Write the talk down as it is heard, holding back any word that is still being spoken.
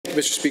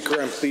Thank you, Mr. Speaker.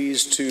 I'm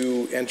pleased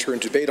to enter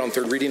into debate on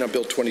third reading on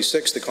Bill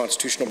 26, the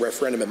Constitutional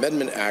Referendum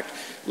Amendment Act.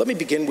 Let me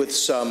begin with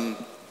some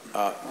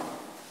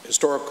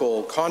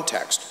historical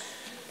context.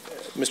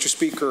 Mr.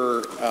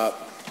 Speaker,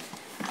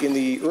 in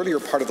the earlier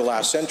part of the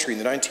last century, in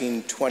the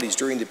 1920s,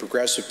 during the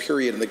Progressive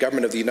period and the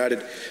government of the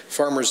United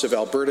Farmers of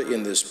Alberta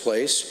in this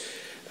place,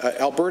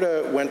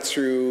 Alberta went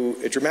through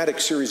a dramatic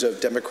series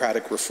of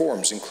democratic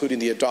reforms, including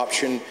the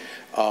adoption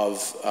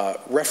of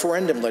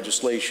referendum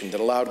legislation that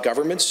allowed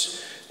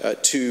governments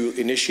to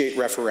initiate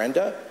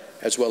referenda,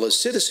 as well as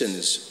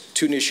citizens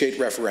to initiate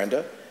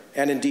referenda,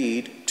 and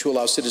indeed to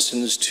allow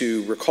citizens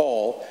to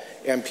recall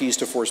MPs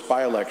to forced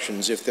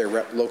by-elections if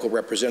their local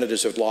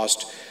representatives had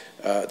lost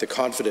the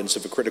confidence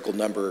of a critical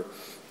number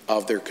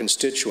of their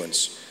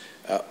constituents.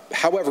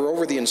 However,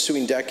 over the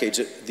ensuing decades,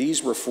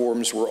 these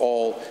reforms were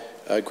all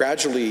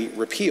gradually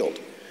repealed.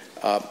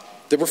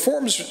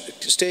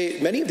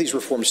 Many of these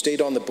reforms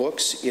stayed on the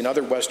books in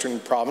other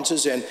Western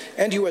provinces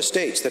and U.S.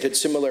 states that had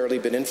similarly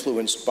been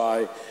influenced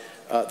by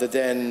the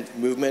then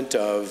movement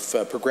of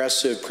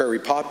progressive prairie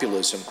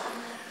populism.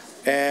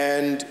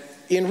 And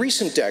in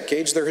recent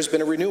decades, there has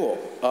been a renewal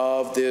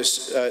of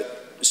this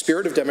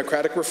spirit of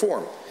democratic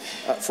reform.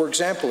 For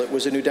example, it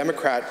was a New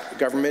Democrat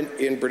government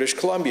in British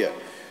Columbia,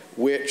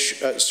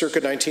 which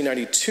circa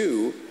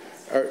 1992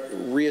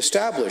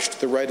 re-established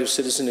the right of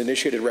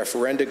citizen-initiated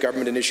referenda,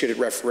 government-initiated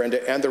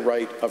referenda, and the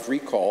right of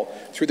recall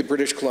through the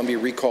British Columbia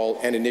Recall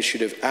and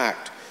Initiative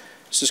Act.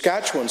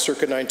 Saskatchewan,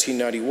 circa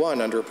 1991,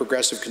 under a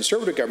progressive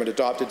Conservative government,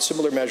 adopted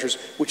similar measures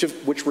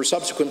which were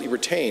subsequently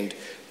retained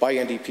by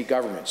NDP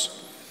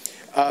governments.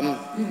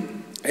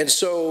 And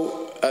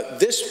so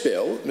this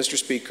bill, Mr.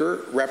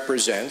 Speaker,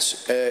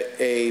 represents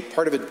a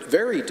part of a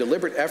very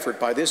deliberate effort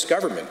by this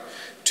government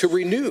to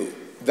renew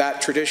that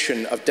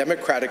tradition of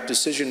democratic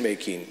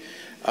decision-making,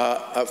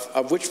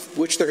 of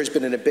which there has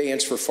been an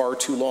abeyance for far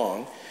too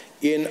long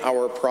in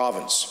our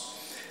province.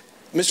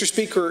 Mr.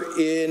 Speaker,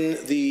 in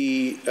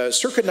the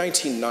circa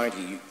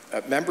 1990,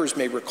 members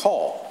may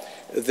recall,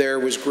 there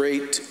was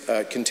great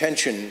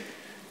contention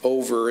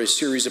over a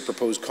series of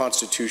proposed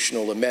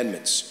constitutional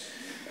amendments,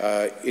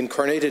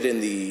 incarnated in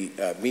the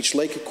Meech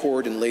Lake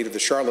Accord and later the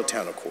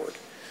Charlottetown Accord.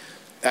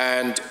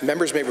 And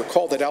members may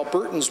recall that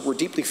Albertans were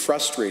deeply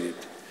frustrated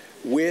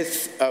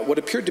with what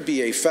appeared to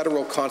be a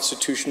federal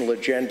constitutional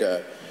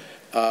agenda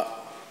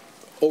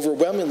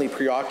overwhelmingly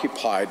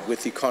preoccupied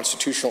with the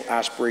constitutional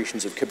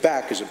aspirations of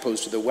Quebec as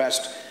opposed to the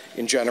West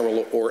in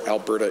general or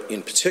Alberta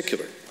in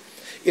particular.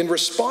 In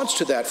response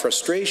to that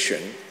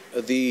frustration,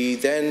 the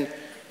then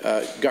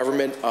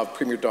government of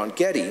Premier Don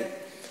Kenney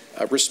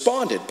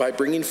responded by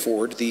bringing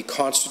forward the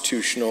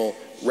Constitutional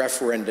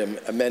Referendum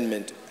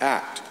Amendment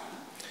Act,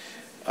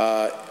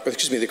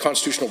 the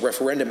Constitutional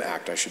Referendum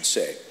Act, I should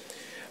say,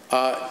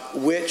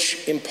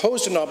 which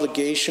imposed an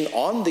obligation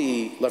on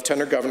the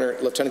Lieutenant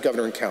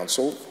Governor and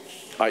Council,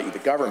 i.e. the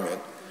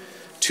government,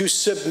 to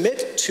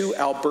submit to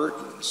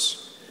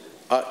Albertans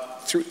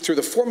through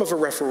the form of a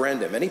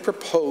referendum any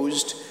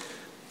proposed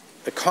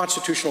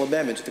constitutional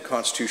amendment to the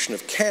Constitution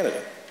of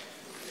Canada.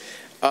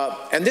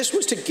 And this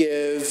was to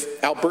give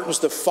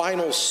Albertans the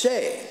final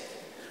say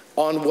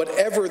on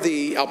whatever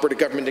the Alberta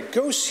government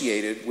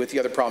negotiated with the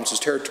other provinces,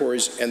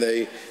 territories, and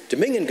the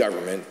Dominion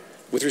government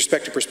with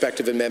respect to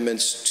prospective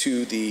amendments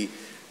to the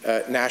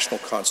national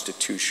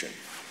constitution.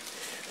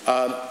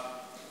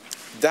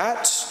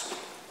 That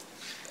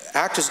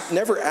act has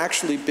never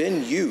actually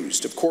been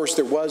used. Of course,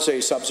 there was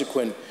a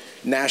subsequent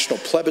national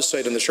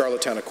plebiscite in the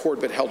Charlottetown Accord,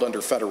 but held under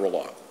federal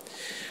law.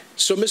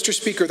 So, Mr.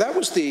 Speaker, that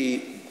was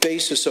the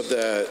basis of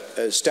the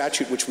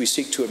statute which we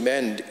seek to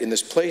amend in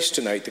this place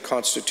tonight, the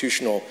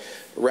Constitutional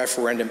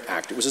Referendum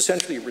Act. It was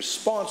essentially a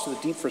response to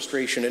the deep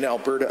frustration in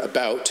Alberta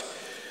about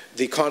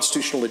the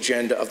constitutional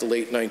agenda of the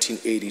late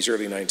 1980s,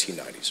 early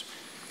 1990s.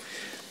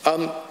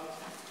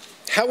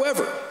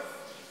 However,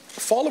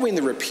 following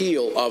the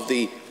repeal of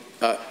the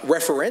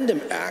Referendum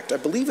Act, I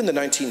believe in the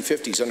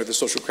 1950s under the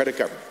Social Credit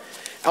government,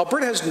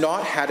 Alberta has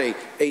not had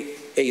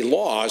a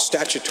law, a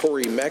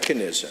statutory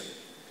mechanism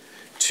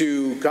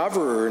to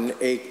govern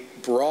a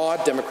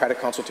broad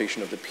democratic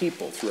consultation of the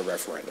people through a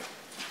referendum.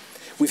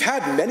 We've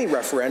had many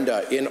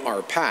referenda in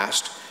our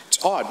past.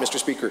 It's odd, Mr.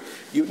 Speaker.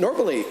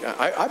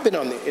 I've been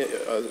on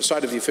the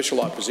side of the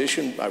official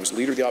opposition. I was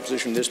leader of the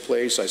opposition in this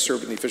place. I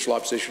served in the official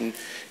opposition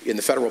in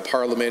the federal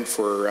parliament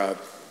for,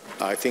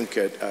 I think,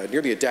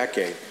 nearly a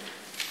decade.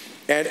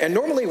 And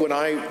normally when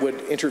I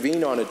would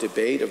intervene on a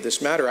debate of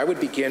this matter, I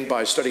would begin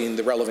by studying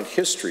the relevant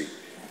history.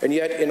 And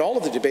yet, in all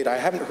of the debate, I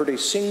haven't heard a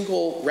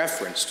single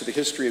reference to the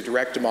history of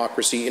direct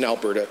democracy in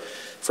Alberta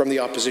from the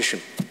opposition.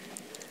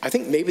 I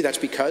think maybe that's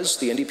because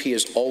the NDP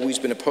has always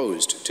been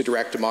opposed to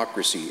direct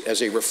democracy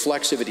as a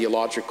reflexive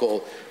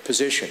ideological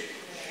position.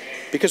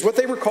 Because what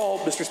they were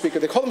called, Mr. Speaker,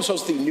 they call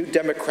themselves the New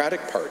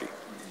Democratic Party,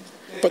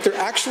 but they're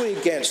actually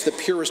against the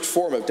purest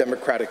form of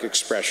democratic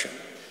expression,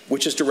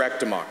 which is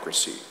direct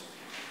democracy.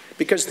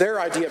 Because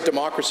their idea of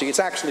democracy, it's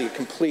actually a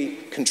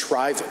complete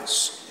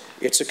contrivance.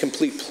 It's a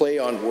complete play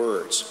on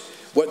words.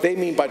 What they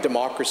mean by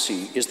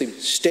democracy is the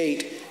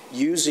state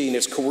using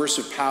its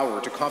coercive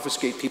power to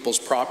confiscate people's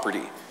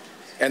property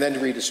and then to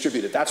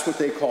redistribute it. That's what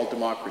they call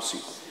democracy.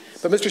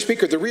 But, Mr.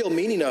 Speaker, the real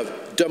meaning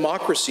of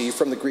democracy,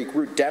 from the Greek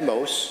root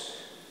demos,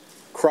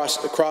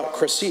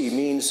 krasi,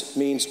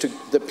 means to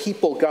the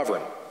people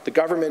govern, the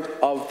government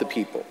of the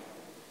people.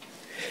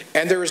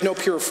 And there is no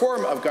pure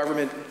form of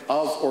government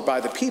of or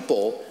by the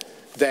people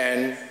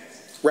than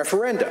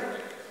referenda.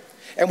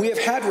 And we have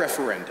had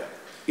referenda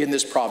in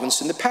this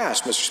province in the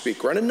past, Mr.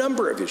 Speaker, on a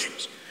number of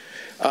issues.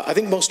 I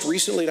think most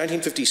recently,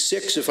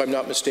 1956, if I'm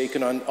not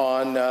mistaken,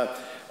 on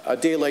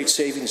daylight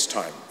savings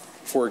time,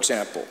 for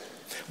example.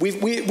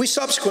 We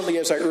subsequently,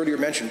 as I earlier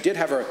mentioned, did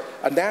have a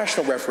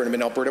national referendum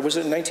in Alberta. Was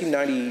it in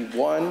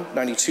 1991,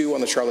 92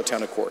 on the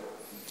Charlottetown Accord?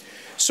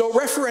 So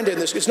referenda in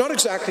this, it's not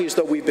exactly as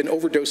though we've been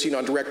overdosing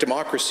on direct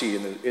democracy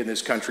in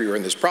this country or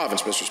in this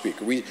province, Mr.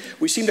 Speaker.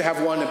 We seem to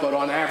have one about,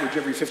 on average,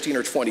 every 15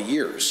 or 20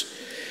 years.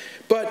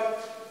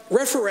 But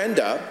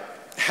referenda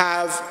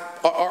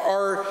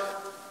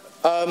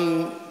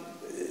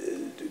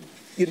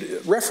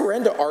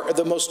referenda are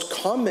the most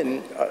common,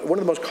 one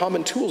of the most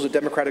common tools of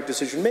democratic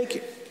decision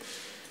making.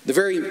 The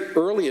very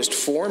earliest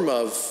form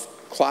of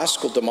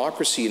classical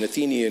democracy in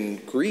Athenian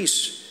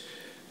Greece,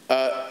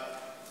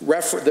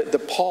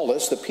 the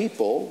polis, the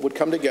people, would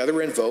come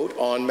together and vote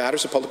on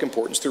matters of public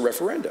importance through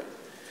referenda.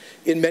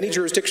 In many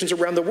jurisdictions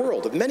around the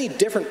world, of many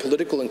different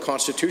political and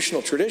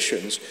constitutional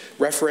traditions,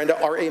 referenda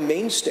are a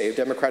mainstay of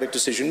democratic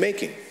decision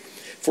making.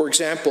 For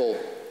example,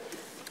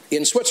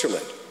 in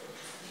Switzerland,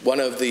 one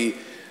of the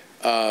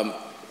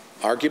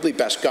arguably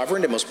best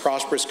governed and most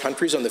prosperous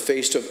countries on the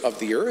face of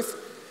the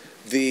earth,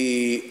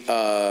 the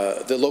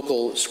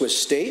local Swiss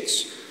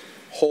states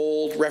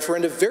hold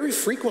referenda very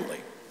frequently.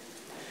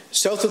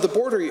 South of the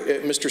border,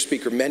 Mr.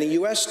 Speaker, many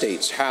U.S.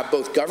 states have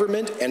both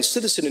government and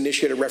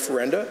citizen-initiated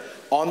referenda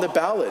on the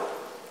ballot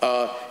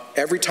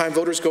every time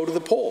voters go to the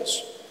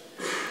polls.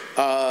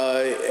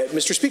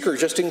 Mr. Speaker,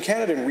 just in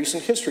Canada in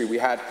recent history, we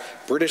had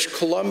British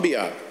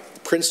Columbia,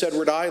 Prince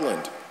Edward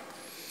Island,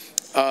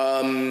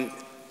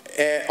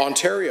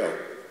 Ontario,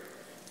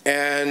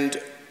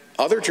 and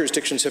other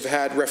jurisdictions have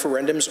had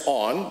referendums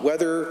on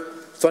whether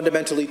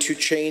fundamentally to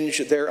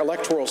change their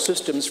electoral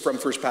systems from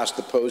first past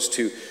the post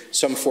to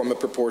some form of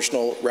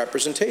proportional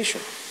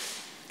representation.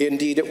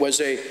 Indeed, it was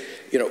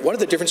one of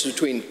the differences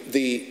between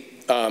the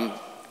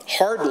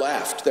hard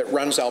left that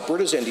runs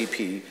Alberta's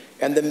NDP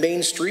and the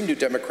mainstream New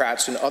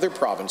Democrats in other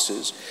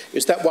provinces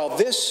is that while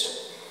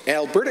this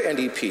Alberta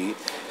NDP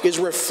is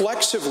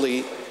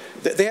reflexively,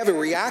 they have a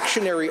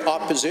reactionary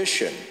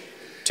opposition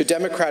to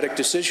democratic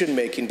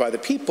decision-making by the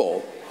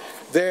people,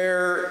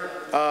 their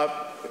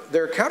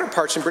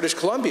counterparts in British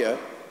Columbia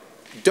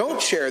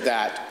don't share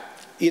that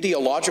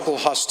ideological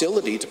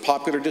hostility to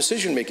popular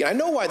decision-making. I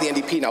know why the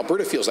NDP in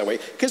Alberta feels that way,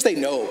 because they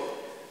know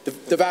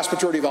the vast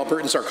majority of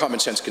Albertans are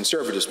common-sense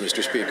conservatives,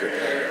 Mr. Speaker.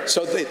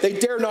 So they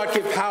dare not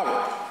give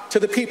power to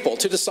the people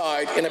to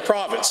decide in a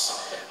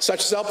province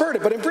such as Alberta.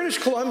 But in British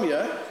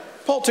Columbia,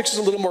 politics is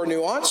a little more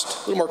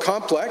nuanced, a little more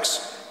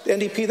complex. The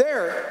NDP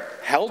there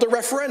held a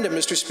referendum,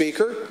 Mr.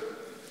 Speaker,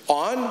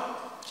 on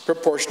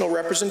proportional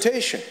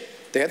representation.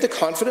 They had the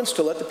confidence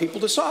to let the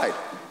people decide.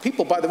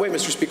 People, by the way,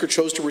 Mr. Speaker,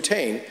 chose to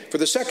retain for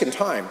the second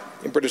time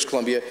in British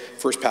Columbia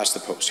first past the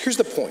post. Here's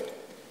the point.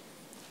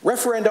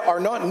 Referenda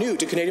are not new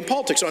to Canadian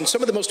politics on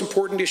some of the most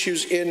important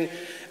issues in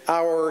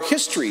our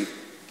history.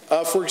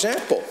 For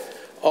example,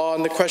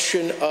 on the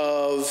question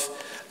of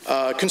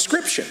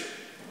conscription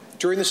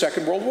during the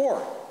Second World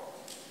War.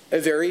 A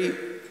very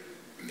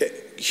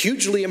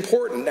hugely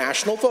important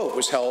national vote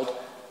was held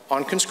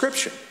on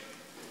conscription.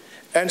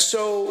 And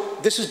so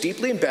this is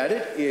deeply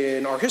embedded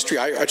in our history.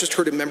 I just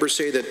heard a member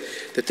say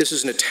that this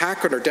is an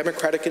attack on our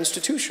democratic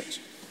institutions.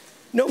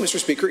 No, Mr.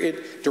 Speaker,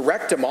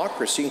 direct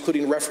democracy,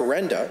 including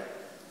referenda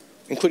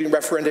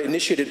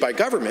initiated by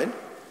government,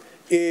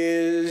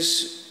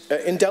 is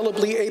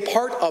indelibly a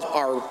part of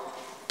our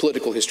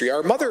political history.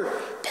 Our mother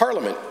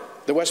parliament,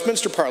 the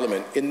Westminster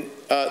Parliament in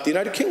the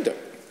United Kingdom,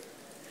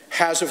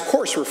 has, of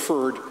course,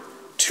 referred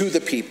to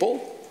the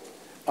people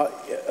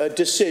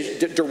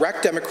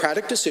direct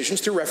democratic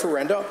decisions through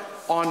referenda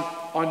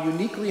on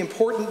uniquely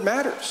important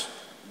matters.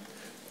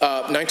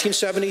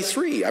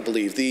 1973, I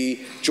believe, the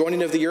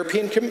joining of the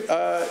European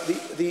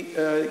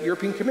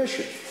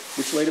Commission,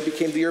 which later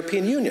became the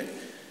European Union.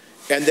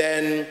 And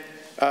then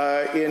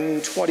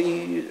in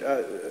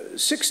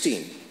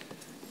 2016,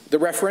 the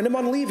referendum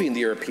on leaving the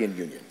European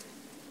Union.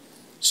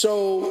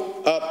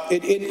 So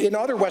in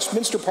other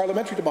Westminster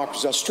parliamentary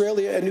democracies,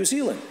 Australia and New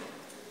Zealand,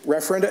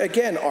 referenda,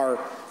 again, are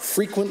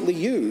frequently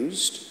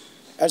used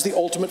as the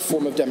ultimate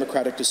form of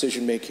democratic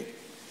decision-making.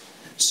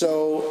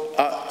 So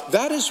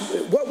that is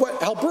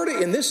what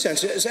Alberta, in this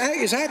sense,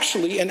 is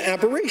actually an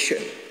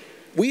aberration.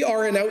 We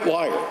are an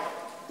outlier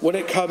when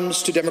it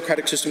comes to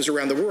democratic systems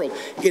around the world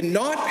in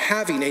not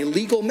having a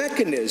legal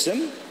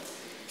mechanism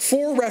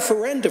for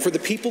referenda for the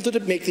people to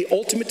make the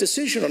ultimate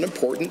decision on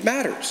important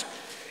matters.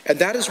 And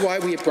that is why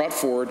we have brought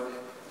forward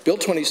Bill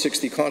 26,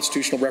 the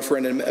Constitutional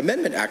Referendum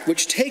Amendment Act,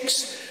 which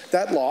takes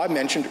that law I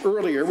mentioned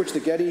earlier, which the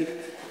Kenney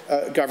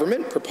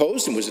government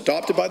proposed and was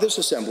adopted by this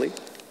Assembly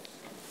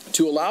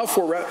to allow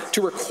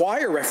to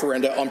require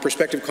referenda on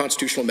prospective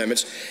constitutional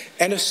amendments.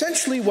 And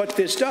essentially what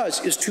this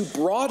does is to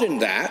broaden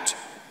that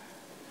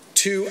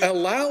to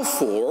allow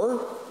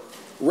for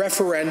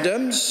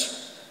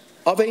referendums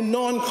of a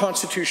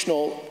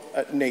non-constitutional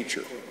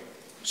nature.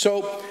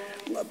 So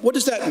what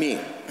does that mean?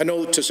 I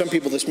know to some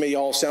people this may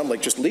all sound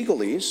like just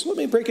legalese. Let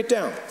me break it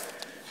down.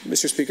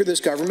 Mr. Speaker, this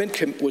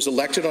government was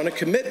elected on a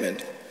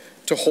commitment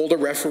to hold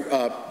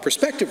a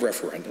prospective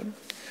referendum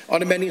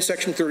on amending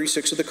Section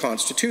 36 of the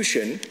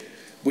Constitution,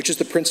 which is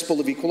the principle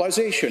of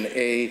equalization,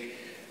 a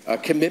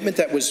commitment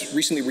that was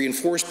recently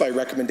reinforced by a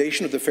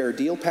recommendation of the Fair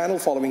Deal panel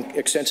following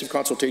extensive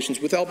consultations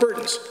with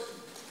Albertans.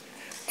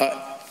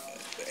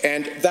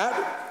 And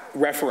that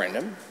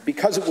referendum,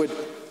 because it would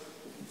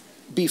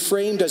be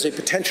framed as a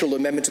potential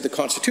amendment to the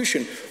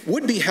Constitution,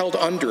 would be held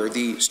under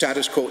the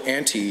status quo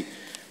ante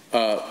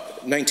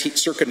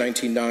circa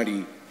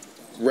 1990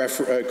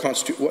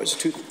 what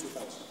is it,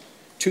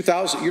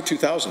 2000, year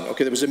 2000,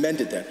 okay, that was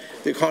amended then,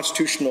 the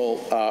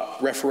Constitutional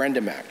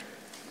Referendum Act.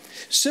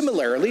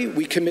 Similarly,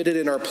 we committed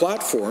in our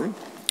platform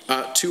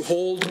to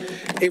hold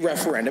a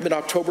referendum in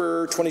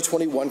October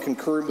 2021,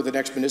 concurrent with the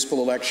next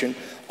municipal election,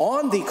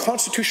 on the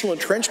constitutional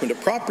entrenchment of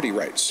property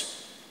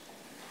rights.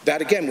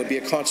 That, again, would be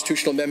a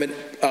constitutional amendment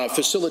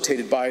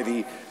facilitated by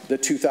the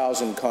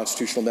 2000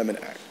 Constitutional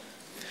Amendment Act.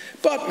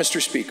 But,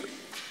 Mr. Speaker,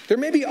 there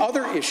may be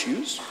other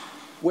issues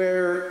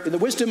where, in the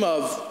wisdom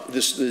of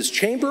this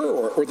chamber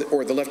or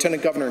the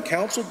Lieutenant Governor and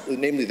Council,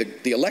 namely the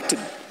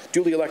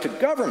duly elected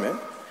government,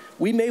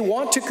 we may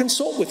want to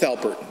consult with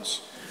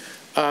Albertans.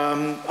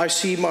 I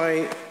see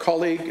my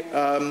colleague,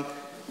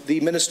 the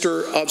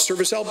Minister of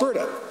Service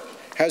Alberta,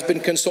 has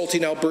been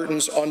consulting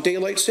Albertans on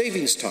daylight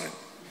savings time.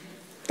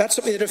 That's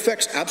something that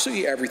affects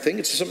absolutely everything.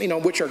 It's something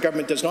on which our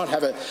government does not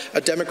have a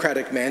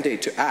democratic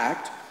mandate to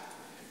act.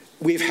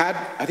 We've had,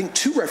 I think,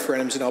 2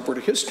 referendums in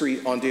Alberta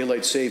history on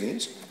daylight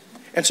savings.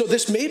 And so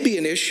this may be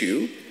an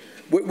issue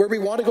where we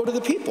want to go to the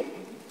people.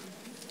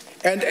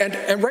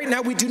 And right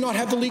now we do not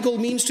have the legal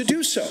means to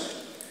do so.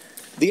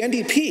 The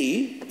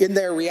NDP, in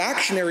their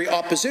reactionary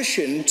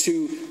opposition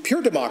to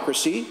pure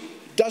democracy,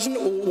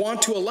 doesn't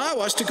want to allow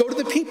us to go to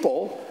the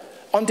people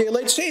on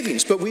daylight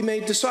savings, but we may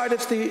decide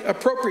it's the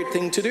appropriate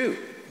thing to do.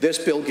 This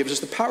bill gives us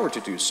the power to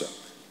do so.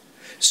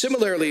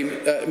 Similarly,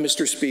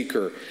 Mr.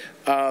 Speaker,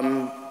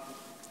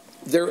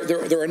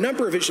 there are a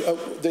number of issues.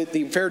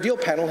 The Fair Deal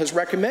panel has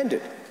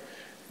recommended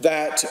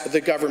that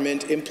the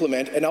government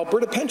implement an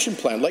Alberta pension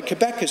plan like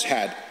Quebec has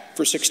had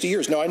for 60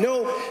 years. Now, I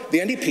know the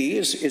NDP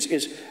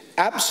is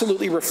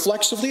absolutely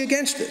reflexively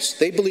against this.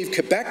 They believe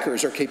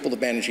Quebecers are capable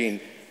of managing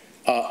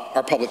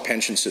our public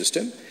pension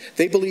system.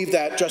 They believe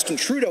that Justin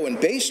Trudeau and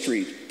Bay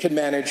Street can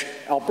manage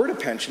Alberta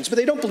pensions, but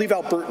they don't believe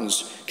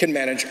Albertans can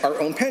manage our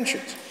own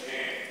pensions.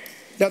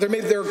 Now,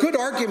 there are good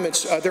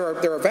arguments, there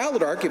are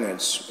valid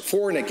arguments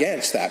for and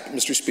against that,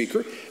 Mr.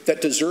 Speaker,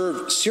 that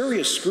deserve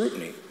serious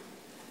scrutiny.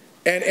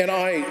 And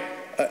I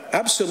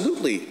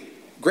absolutely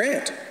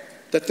grant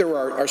that there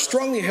are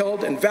strongly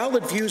held and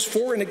valid views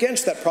for and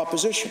against that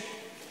proposition.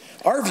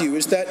 Our view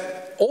is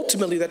that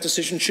ultimately that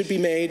decision should be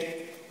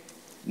made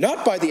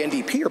not by the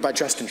NDP or by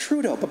Justin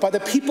Trudeau, but by the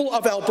people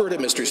of Alberta,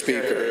 Mr.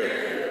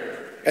 Speaker.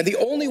 And the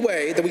only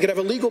way that we could have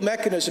a legal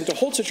mechanism to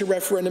hold such a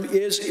referendum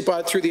is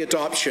through the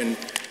adoption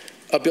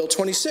of Bill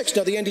 26.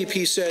 Now, the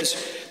NDP says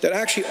that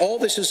actually all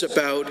this is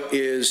about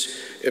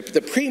is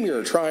the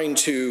Premier trying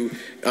to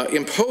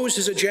impose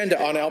his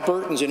agenda on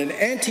Albertans in an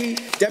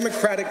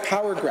anti-democratic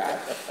power grab.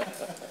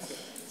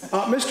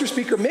 Mr.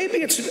 Speaker, maybe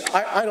it's,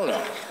 I don't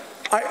know.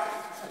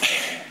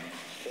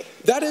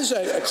 That is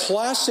a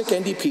classic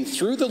NDP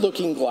through the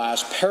looking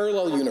glass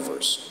parallel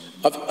universe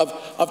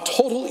of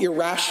total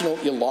irrational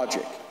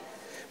illogic.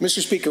 Mr.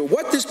 Speaker,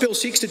 what this bill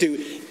seeks to do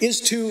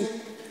is to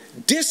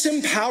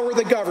disempower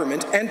the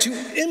government and to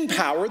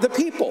empower the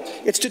people.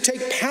 It's to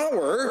take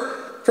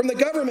power from the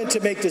government to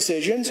make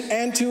decisions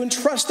and to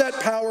entrust that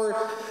power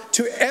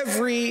to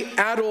every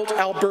adult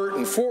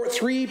Albertan,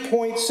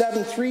 3.7,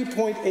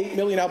 3.8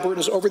 million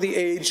Albertans over the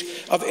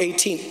age of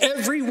 18,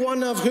 every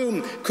one of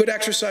whom could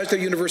exercise their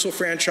universal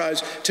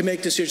franchise to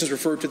make decisions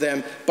referred to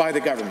them by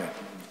the government.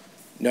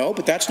 No,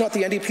 but that's not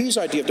the NDP's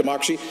idea of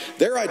democracy.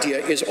 Their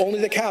idea is only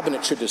the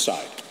cabinet should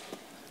decide.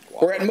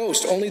 Or at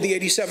most, only the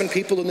 87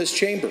 people in this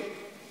chamber.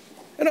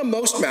 And on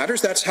most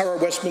matters, that's how our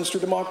Westminster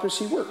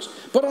democracy works.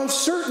 But on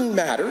certain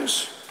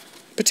matters,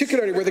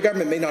 particularly where the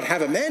government may not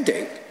have a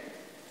mandate,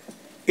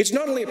 it's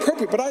not only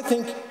appropriate, but I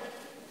think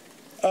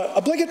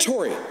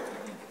obligatory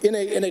in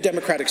a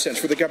democratic sense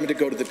for the government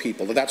to go to the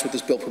people. And that's what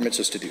this bill permits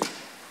us to do.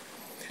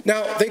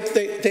 Now,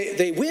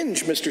 they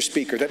whinge, Mr.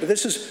 Speaker, that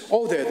this is,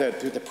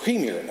 the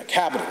Premier and the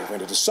Cabinet are going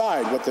to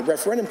decide what the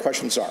referendum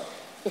questions are.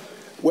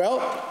 Well,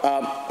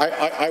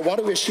 I want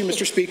to issue,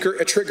 Mr. Speaker,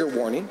 a trigger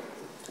warning.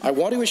 I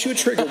want to issue a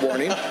trigger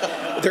warning.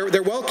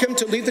 They're welcome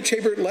to leave the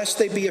chamber lest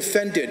they be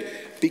offended,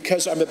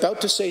 because I'm about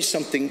to say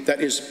something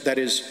that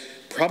is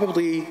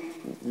probably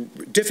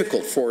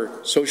difficult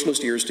for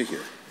socialist ears to hear.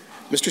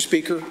 Mr.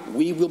 Speaker,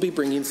 we will be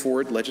bringing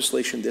forward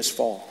legislation this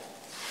fall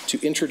to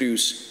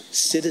introduce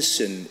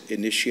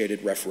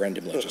citizen-initiated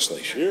referendum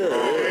legislation.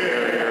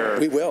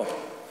 We will.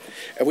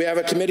 And we have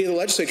a committee of the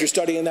legislature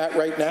studying that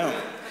right now.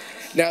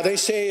 Now they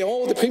say,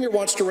 oh, the Premier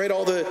wants to write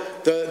all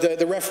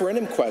the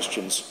referendum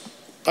questions.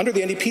 Under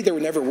the NDP, there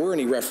never were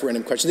any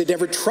referendum questions. They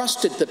never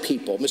trusted the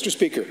people, Mr.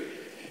 Speaker.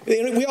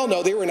 We all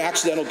know they were an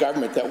accidental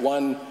government that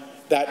won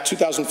that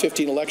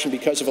 2015 election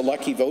because of a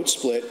lucky vote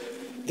split.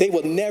 They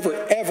will never,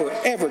 ever,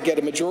 ever get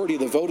a majority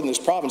of the vote in this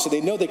province, so they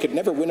know they could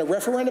never win a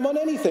referendum on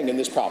anything in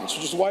this province,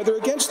 which is why they're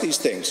against these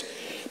things.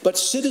 But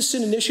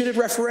citizen-initiated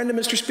referendum,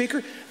 Mr.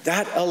 Speaker,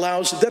 that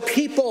allows the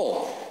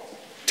people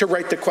to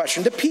write the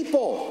question, the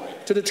people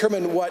to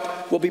determine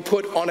what will be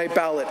put on a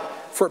ballot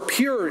for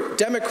pure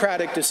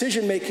democratic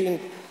decision-making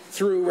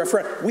through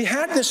referendum. We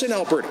had this in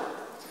Alberta.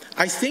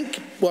 I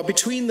think, well,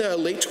 between the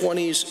late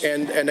 20s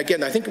and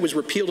again, I think it was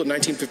repealed in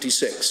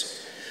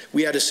 1956,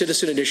 we had a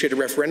citizen-initiated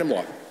referendum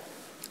law.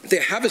 They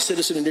have a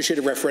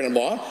citizen-initiated referendum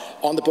law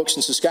on the books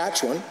in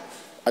Saskatchewan.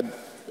 I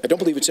don't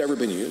believe it's ever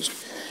been used.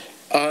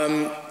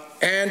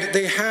 And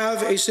they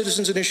have a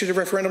citizens' initiative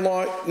referendum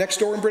law next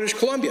door in British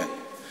Columbia,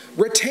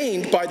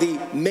 retained by the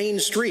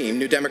mainstream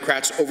New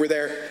Democrats over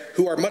there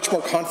who are much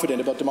more confident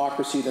about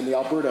democracy than the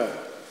Alberta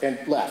and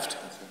left.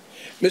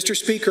 Mr.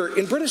 Speaker,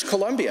 in British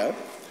Columbia,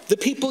 the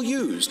people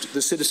used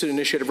the citizen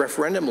initiative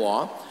referendum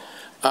law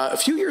a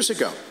few years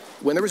ago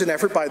when there was an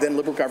effort by the then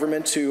Liberal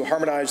government to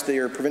harmonize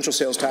their provincial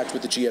sales tax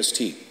with the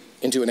GST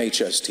into an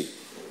HST.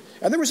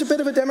 And there was a bit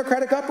of a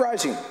democratic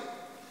uprising.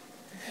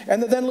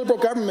 And the then Liberal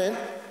government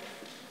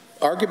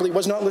arguably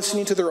was not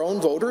listening to their own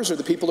voters or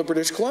the people of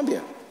British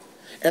Columbia.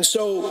 And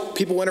so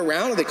people went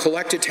around and they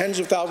collected tens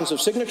of thousands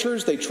of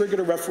signatures, they triggered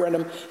a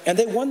referendum, and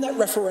they won that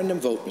referendum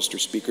vote, Mr.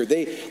 Speaker.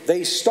 They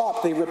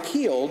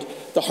repealed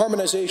the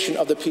harmonization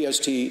of the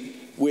PST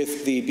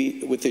with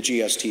the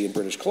GST in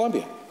British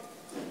Columbia.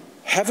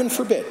 Heaven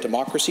forbid,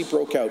 democracy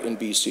broke out in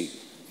BC.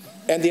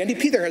 And the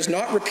NDP there has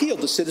not repealed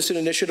the citizen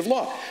initiative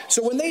law.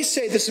 So when they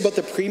say this is about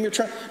the Premier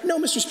trying, no,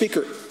 Mr.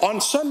 Speaker, on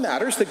some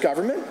matters, the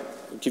government,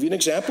 I'll give you an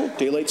example,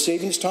 daylight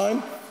savings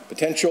time,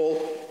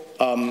 potential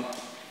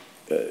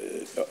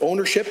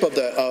ownership of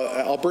the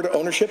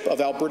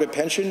Alberta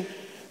pension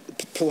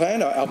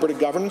plan, Alberta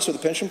governance of the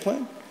pension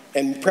plan,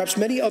 and perhaps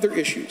many other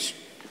issues.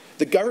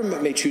 The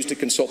government may choose to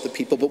consult the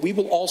people, but we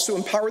will also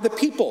empower the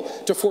people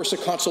to force a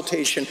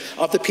consultation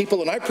of the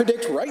people. And I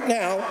predict right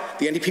now,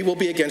 the NDP will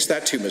be against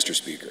that too, Mr.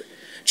 Speaker.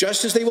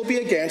 Just as they will be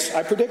against,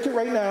 I predict it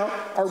right now,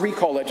 our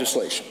recall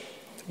legislation.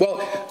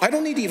 Well, I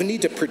don't even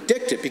need to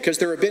predict it because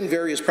there have been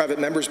various private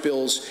members'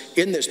 bills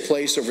in this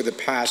place over the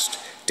past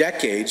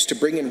decades to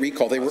bring in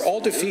recall. They were all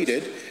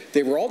defeated.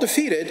 They were all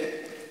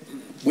defeated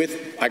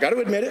with, I got to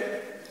admit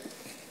it,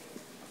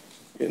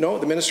 you know,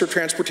 the Minister of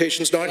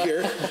Transportation's not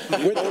here,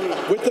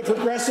 with the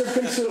progressive,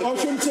 oh, I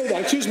shouldn't say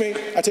that, excuse me,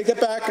 I take that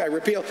back, I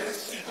repeal.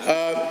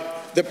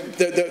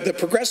 The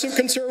progressive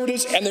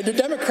Conservatives and the New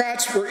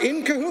Democrats were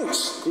in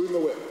cahoots. Including the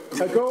whip.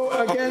 I go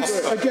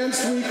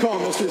against recall,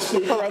 Mr.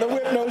 Speaker. The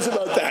whip knows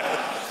about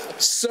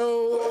that.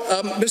 So,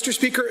 Mr.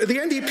 Speaker, the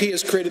NDP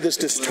has created this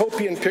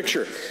dystopian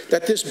picture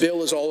that this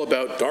bill is all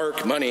about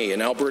dark money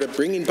in Alberta,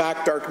 bringing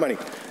back dark money.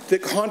 The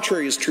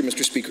contrary is true,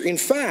 Mr. Speaker. In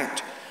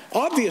fact,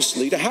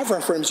 obviously, to have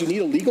referendums, you need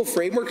a legal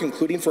framework,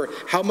 including for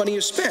how money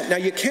is spent. Now,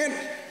 you can't,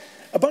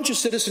 a bunch of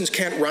citizens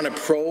can't run a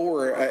pro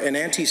or an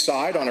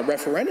anti-side on a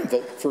referendum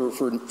vote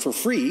for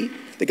free.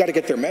 They got to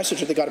get their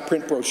message, they got to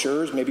print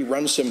brochures, maybe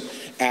run some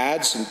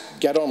ads and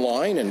get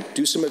online and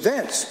do some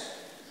events.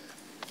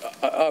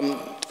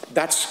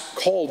 That's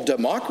called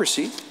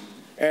democracy,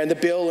 and the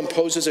bill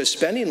imposes a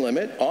spending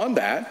limit on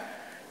that.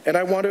 And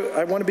I want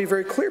to be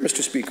very clear,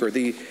 Mr. Speaker.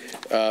 The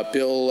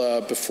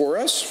bill before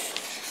us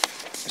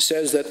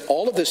says that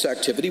all of this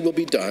activity will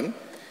be done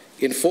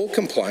in full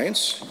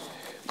compliance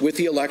with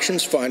the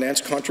Elections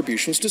Finance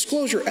Contributions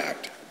Disclosure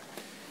Act.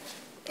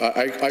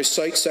 I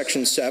cite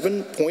Section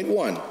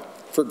 7.1.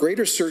 For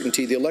greater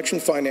certainty, the Election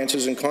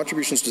Finances and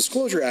Contributions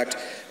Disclosure Act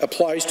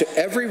applies to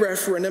every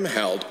referendum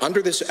held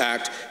under this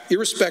Act,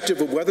 irrespective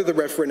of whether the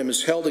referendum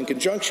is held in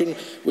conjunction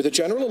with a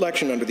general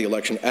election under the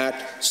Election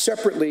Act,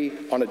 separately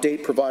on a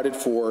date provided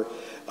for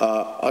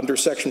under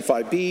Section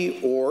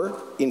 5B,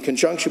 or in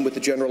conjunction with the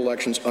general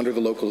elections under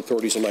the Local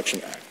Authorities Election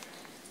Act.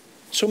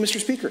 So, Mr.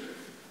 Speaker,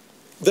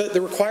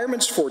 the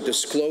requirements for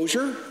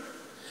disclosure,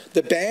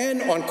 the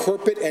ban on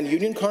corporate and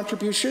union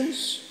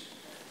contributions,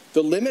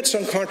 the limits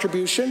on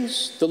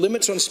contributions, the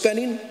limits on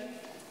spending,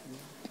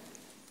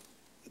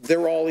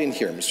 they're all in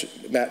here,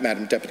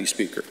 Madam Deputy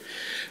Speaker.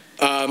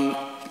 And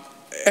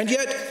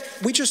yet,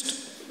 we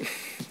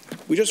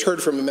just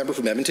heard from a member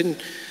from Edmonton.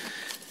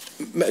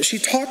 She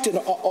talked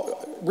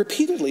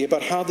repeatedly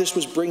about how this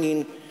was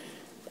bringing,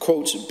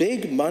 quotes,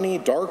 big money,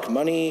 dark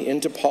money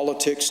into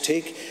politics,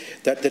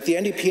 that the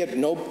NDP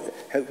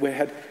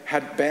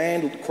had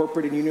banned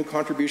corporate and union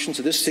contributions,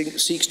 so this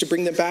seeks to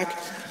bring them back.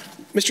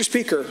 Mr.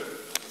 Speaker,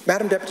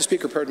 Madam Deputy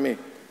Speaker, pardon me,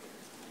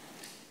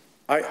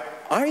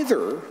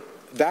 either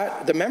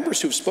the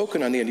members who've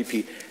spoken on the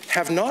NDP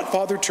have not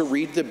bothered to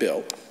read the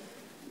bill,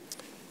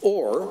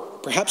 or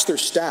perhaps their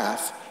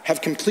staff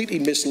have completely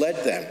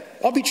misled them.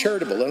 I'll be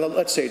charitable, and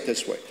let's say it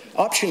this way.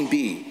 Option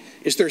B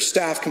is their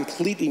staff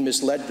completely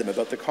misled them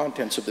about the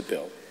contents of the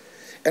bill.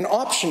 And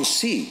option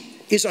C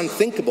is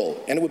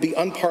unthinkable, and it would be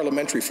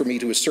unparliamentary for me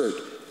to assert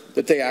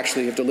that they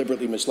actually have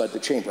deliberately misled the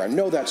chamber. I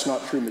know that's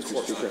not true,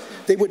 Mr. Speaker.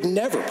 They would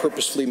never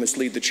purposefully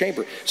mislead the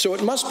chamber. So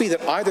it must be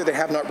that either they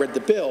have not read the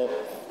bill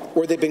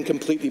or they've been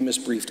completely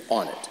misbriefed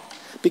on it.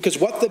 Because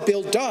what the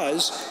bill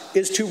does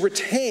is to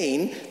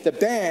retain the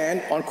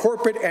ban on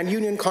corporate and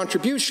union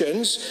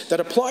contributions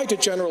that apply to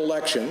general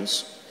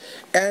elections,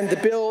 and the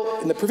bill,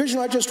 in the provision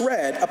I just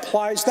read,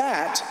 applies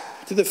that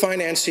to the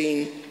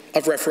financing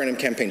of referendum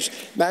campaigns.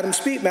 Madam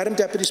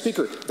Deputy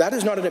Speaker, that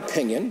is not an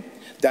opinion,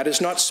 that is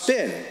not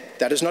spin,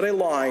 that is not a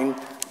line,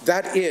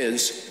 that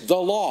is the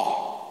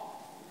law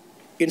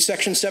in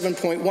Section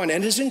 7.1. And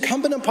it is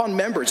incumbent upon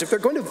members, if they're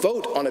going to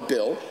vote on a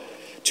bill,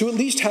 to at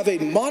least have a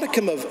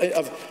modicum of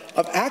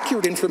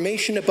accurate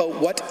information about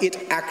what it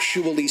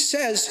actually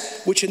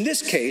says, which in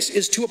this case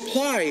is to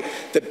apply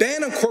the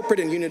ban on corporate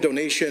and union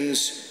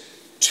donations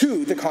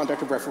to the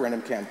conduct of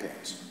referendum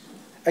campaigns.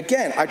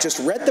 Again, I just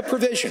read the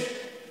provision.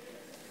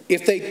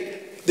 If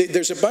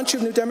there's a bunch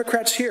of New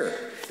Democrats here.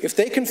 If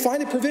they can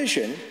find a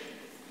provision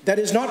that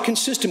is not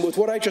consistent with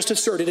what I just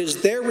asserted, it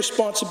is their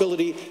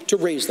responsibility to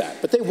raise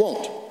that. But they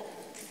won't.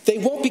 They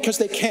won't because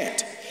they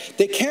can't.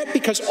 They can't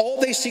because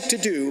all they seek to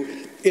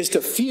do is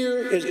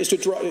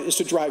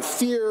to drive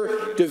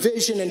fear,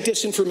 division, and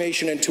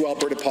disinformation into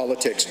Alberta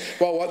politics.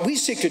 While what we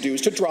seek to do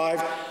is to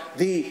drive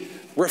the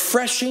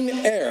refreshing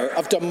air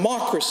of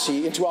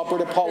democracy into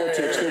Alberta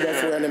politics through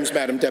referendums,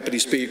 Madam Deputy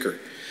Speaker.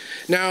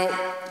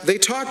 Now, they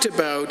talked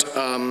about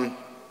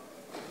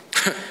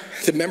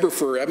the member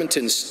for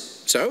Edmonton's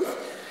South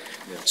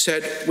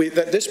said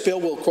that this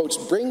bill will,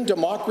 quote, bring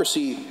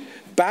democracy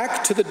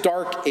back to the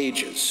dark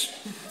ages.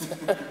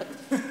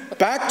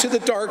 Back to the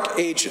dark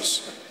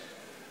ages.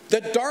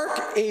 The dark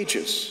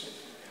ages.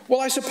 Well,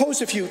 I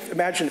suppose if you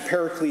imagine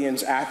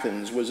Periclean's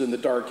Athens was in the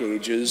dark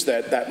ages,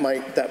 that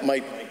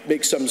might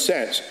make some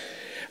sense.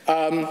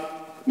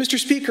 Mr.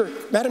 Speaker,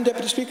 Madam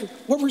Deputy Speaker,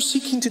 what we're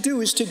seeking to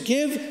do is to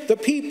give the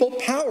people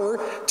power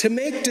to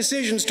make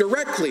decisions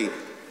directly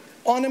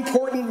on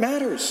important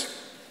matters.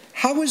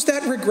 How is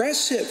that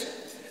regressive?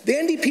 The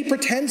NDP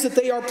pretends that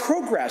they are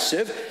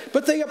progressive,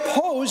 but they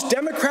oppose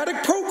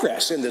democratic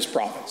progress in this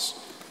province.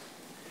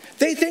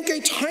 They think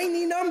a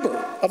tiny number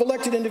of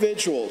elected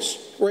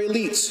individuals or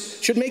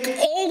elites should make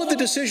all of the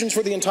decisions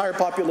for the entire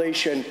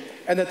population,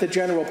 and that the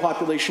general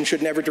population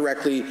should never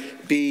directly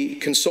be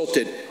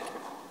consulted.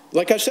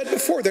 Like I said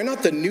before, they're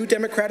not the new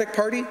Democratic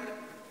Party.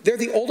 They're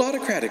the old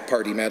autocratic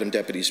party, Madam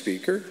Deputy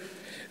Speaker.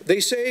 They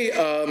say,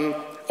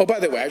 oh, by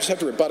the way, I just have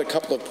to rebut a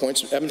couple of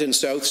points. Edmonton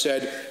South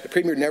said the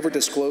Premier never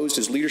disclosed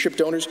his leadership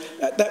donors.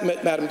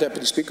 Madam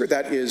Deputy Speaker,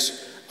 that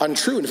is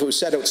untrue. And if it was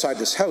said outside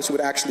this House, it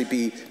would actually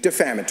be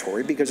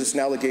defamatory because it's an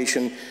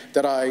allegation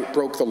that I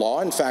broke the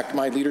law. In fact,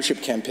 my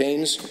leadership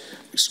campaigns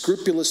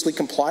scrupulously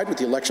complied with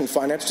the Election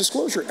Finance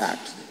Disclosure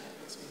Act.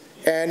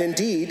 And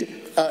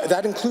indeed,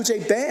 that includes a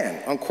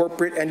ban on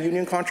corporate and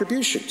union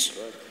contributions.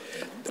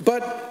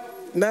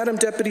 But, Madam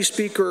Deputy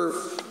Speaker,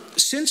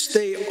 since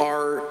they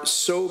are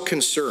so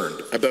concerned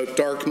about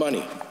dark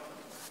money,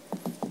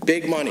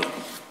 big money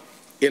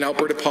in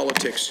Alberta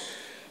politics,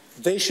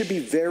 they should be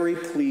very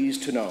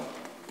pleased to know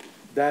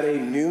that a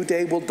new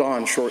day will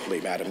dawn shortly,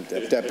 Madam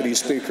Deputy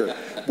Speaker,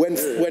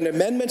 when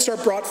amendments are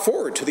brought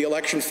forward to the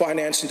Election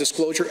Finance and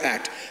Disclosure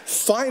Act,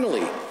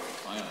 finally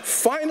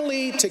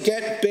to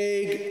get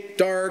big,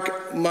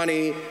 dark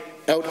money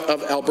out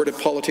of Alberta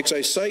politics.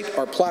 I cite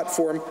our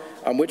platform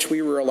on which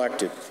we were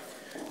elected.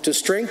 To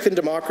strengthen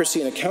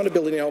democracy and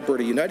accountability in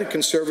Alberta, United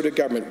Conservative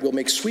Government will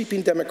make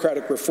sweeping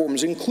democratic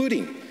reforms,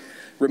 including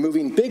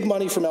removing big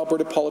money from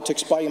Alberta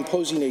politics by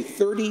imposing a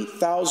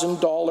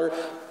 $30,000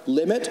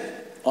 limit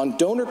on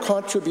donor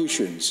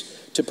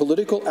contributions to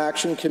political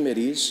action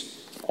committees,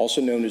 also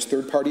known as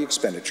third-party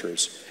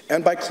expenditures,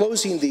 and by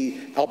closing the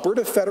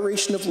Alberta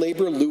Federation of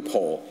Labour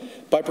loophole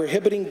by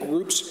prohibiting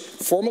groups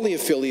formally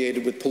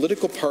affiliated with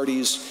political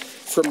parties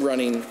from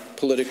running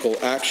political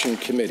action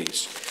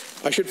committees.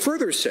 I should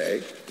further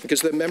say,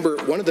 because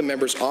one of the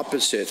members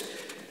opposite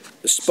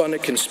spun a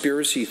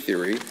conspiracy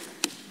theory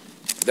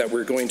that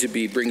we're going to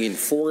be bringing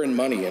foreign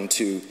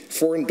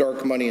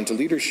dark money into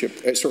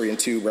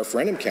into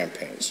referendum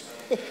campaigns,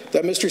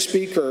 that, Mr.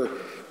 Speaker,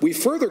 we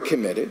further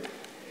committed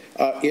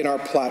in our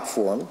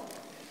platform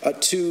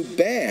to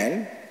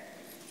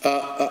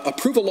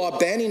approve a law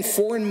banning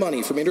foreign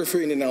money from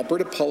interfering in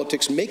Alberta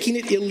politics, making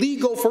it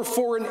illegal for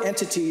foreign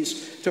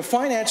entities to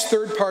finance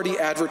third-party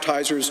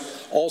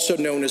advertisers, also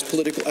known as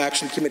political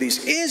action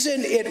committees.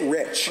 Isn't it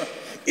rich?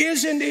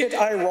 Isn't it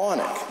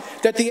ironic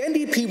that the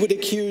NDP would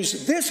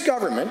accuse this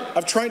government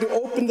of trying to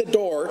open the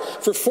door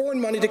for foreign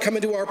money to come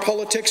into our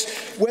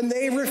politics when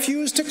they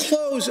refuse to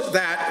close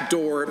that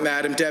door,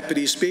 Madam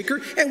Deputy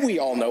Speaker. And we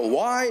all know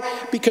why,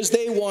 because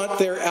they want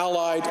their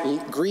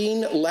allied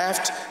green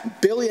left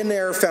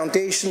billionaire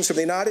foundations from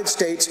the United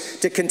States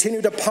to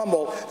continue to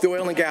pummel the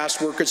oil and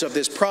gas workers of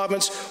this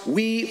province.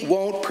 We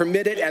won't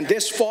permit it, and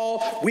this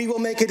fall we will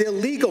make it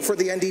illegal for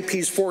the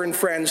NDP's foreign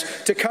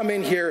friends to come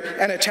in here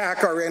and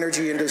attack our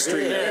energy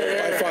industry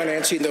by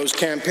financing those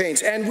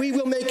campaigns. And we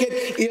will make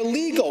it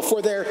illegal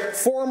for their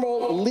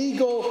formal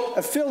legal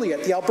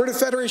affiliate. The Alberta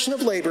Federation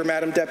of Labour,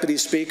 Madam Deputy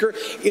Speaker,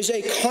 is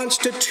a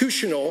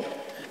constitutional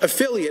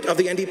affiliate of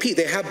the NDP.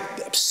 They have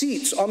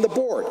seats on the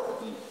board.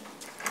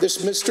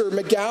 This Mr.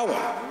 McGowan,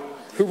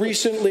 who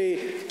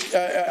recently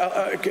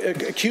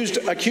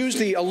accused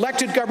the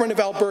elected government of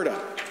Alberta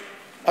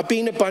of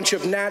being a bunch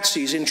of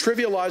Nazis and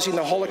trivializing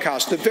the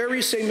Holocaust. The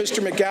very same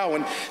Mr.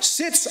 McGowan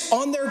sits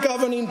on their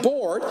governing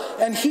board,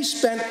 and he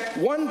spent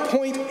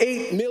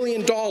 $1.8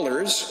 million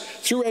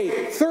through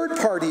a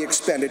third-party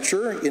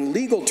expenditure in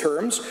legal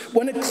terms,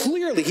 when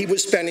clearly he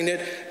was spending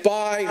it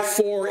by,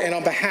 for, and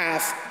on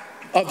behalf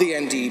of the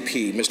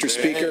NDP. Mr.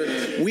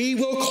 Speaker, we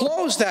will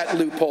close that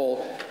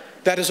loophole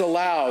that has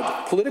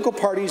allowed political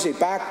parties a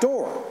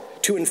backdoor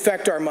to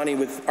infect our money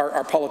with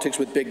our politics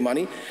with big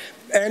money.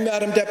 And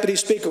Madam Deputy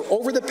Speaker,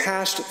 over the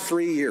past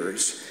 3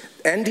 years,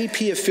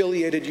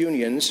 NDP-affiliated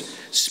unions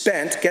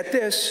spent, get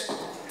this,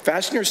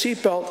 fasten your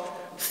seatbelt,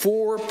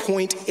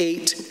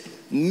 $4.8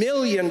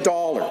 million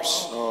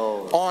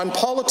on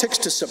politics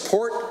to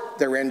support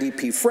their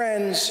NDP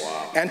friends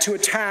and to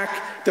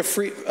attack the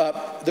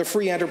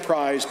free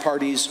enterprise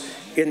parties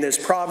in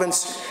this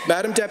province.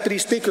 Madam Deputy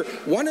Speaker,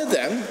 one of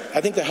them,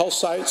 I think the Health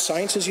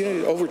Sciences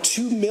Unit, over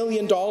 $2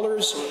 million,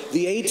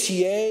 the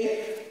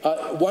ATA,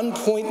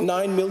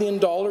 $1.9 million,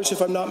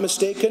 if I'm not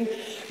mistaken.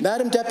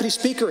 Madam Deputy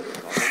Speaker,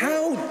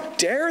 how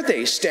dare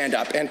they stand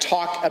up and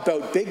talk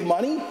about big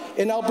money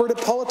in Alberta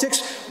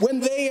politics when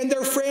they and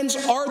their friends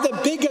are the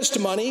biggest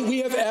money we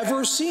have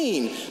ever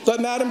seen?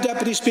 But Madam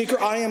Deputy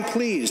Speaker, I am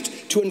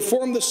pleased to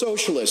inform the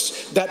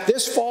Socialists that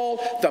this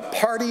fall the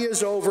party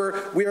is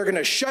over. We are going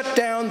to shut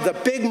down the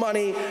big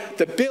money,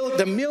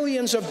 the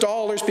millions of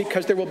dollars,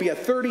 because there will be a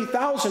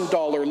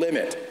 $30,000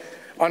 limit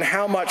on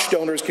how much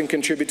donors can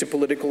contribute to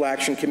political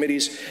action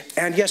committees.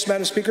 And yes,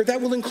 Madam Speaker,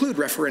 that will include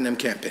referendum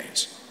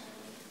campaigns.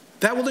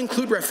 That will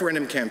include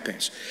referendum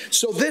campaigns.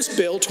 So this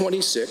Bill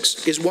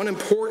 26 is one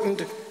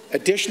important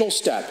additional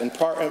step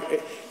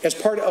as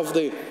part of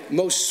the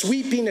most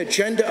sweeping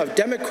agenda of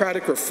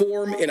democratic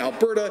reform in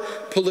Alberta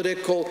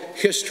political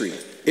history.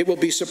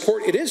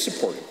 It is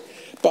supported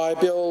by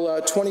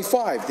Bill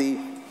 25, the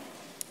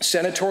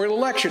Senatorial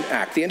Election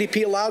Act. The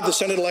NDP allowed the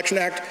Senate Election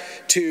Act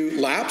to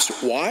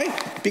lapse. Why?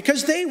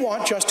 Because they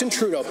want Justin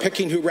Trudeau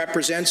picking who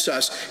represents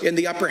us in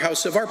the upper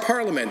house of our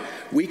parliament.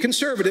 We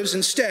Conservatives,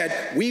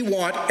 instead, we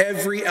want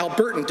every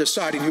Albertan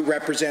deciding who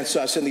represents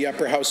us in the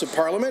upper house of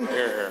parliament.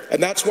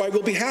 And that's why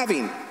we'll be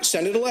having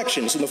Senate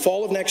elections in the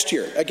fall of next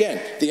year.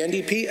 Again, the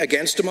NDP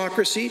against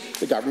democracy,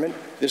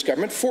 this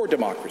government for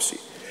democracy.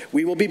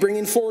 We will be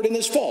bringing forward in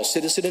this fall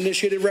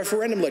citizen-initiated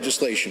referendum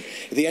legislation.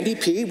 The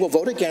NDP will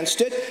vote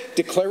against it,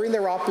 declaring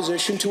their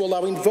opposition to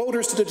allowing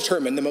voters to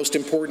determine the most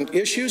important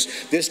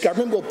issues. This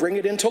government will bring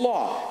it into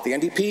law. The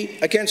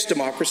NDP against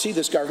democracy,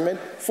 this government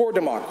for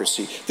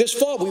democracy. This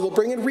fall, we will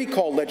bring in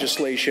recall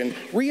legislation,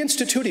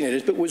 reinstituting it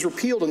as it was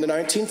repealed in the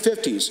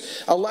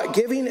 1950s,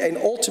 giving an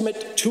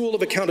ultimate tool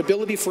of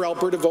accountability for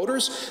Alberta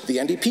voters. The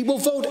NDP will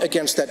vote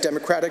against that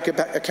democratic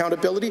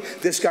accountability.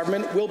 This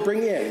government will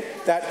bring in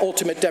that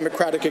ultimate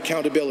democratic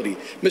accountability.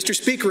 Mr.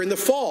 Speaker, in the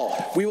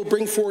fall, we will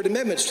bring forward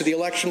amendments to the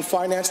Election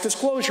Finance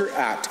Disclosure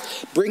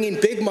Act, bringing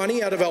big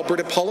money out of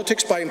Alberta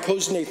politics by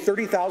imposing a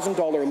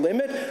 $30,000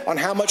 limit on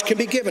how much can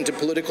be given to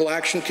political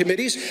action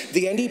committees.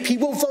 The NDP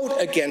will vote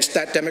against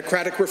that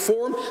democratic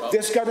reform.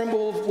 This government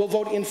will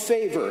vote in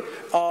favour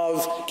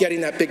of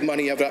getting that big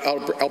money out of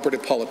Alberta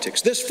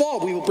politics. This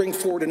fall, we will bring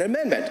forward an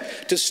amendment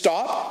to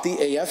stop the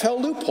AFL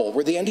loophole,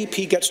 where the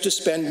NDP gets to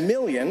spend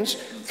millions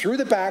through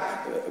the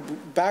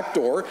back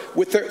door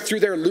through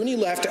their loony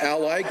left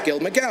ally, Gil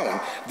McGowan.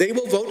 They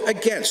will vote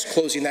against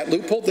closing that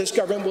loophole. This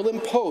government will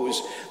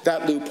impose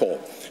that loophole.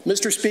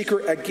 Mr. Speaker,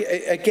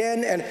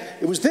 again, and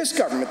it was this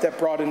government that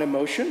brought in a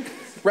motion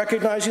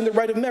recognizing the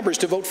right of members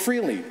to vote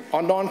freely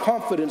on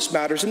non-confidence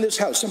matters in this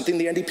House, something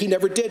the NDP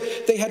never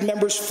did. They had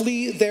members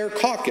flee their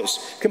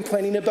caucus,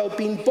 complaining about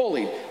being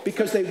bullied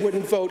because they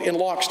wouldn't vote in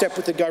lockstep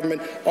with the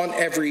government on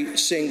every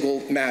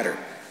single matter.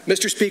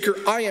 Mr. Speaker,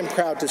 I am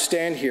proud to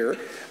stand here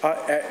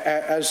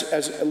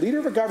as a leader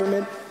of a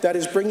government that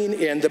is bringing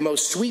in the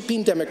most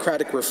sweeping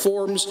democratic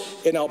reforms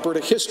in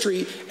Alberta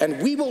history,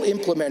 and we will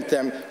implement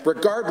them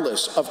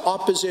regardless of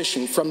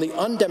opposition from the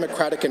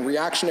undemocratic and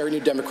reactionary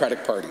New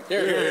Democratic Party.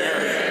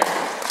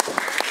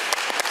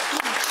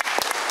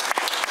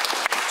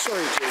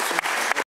 Sorry, Jason.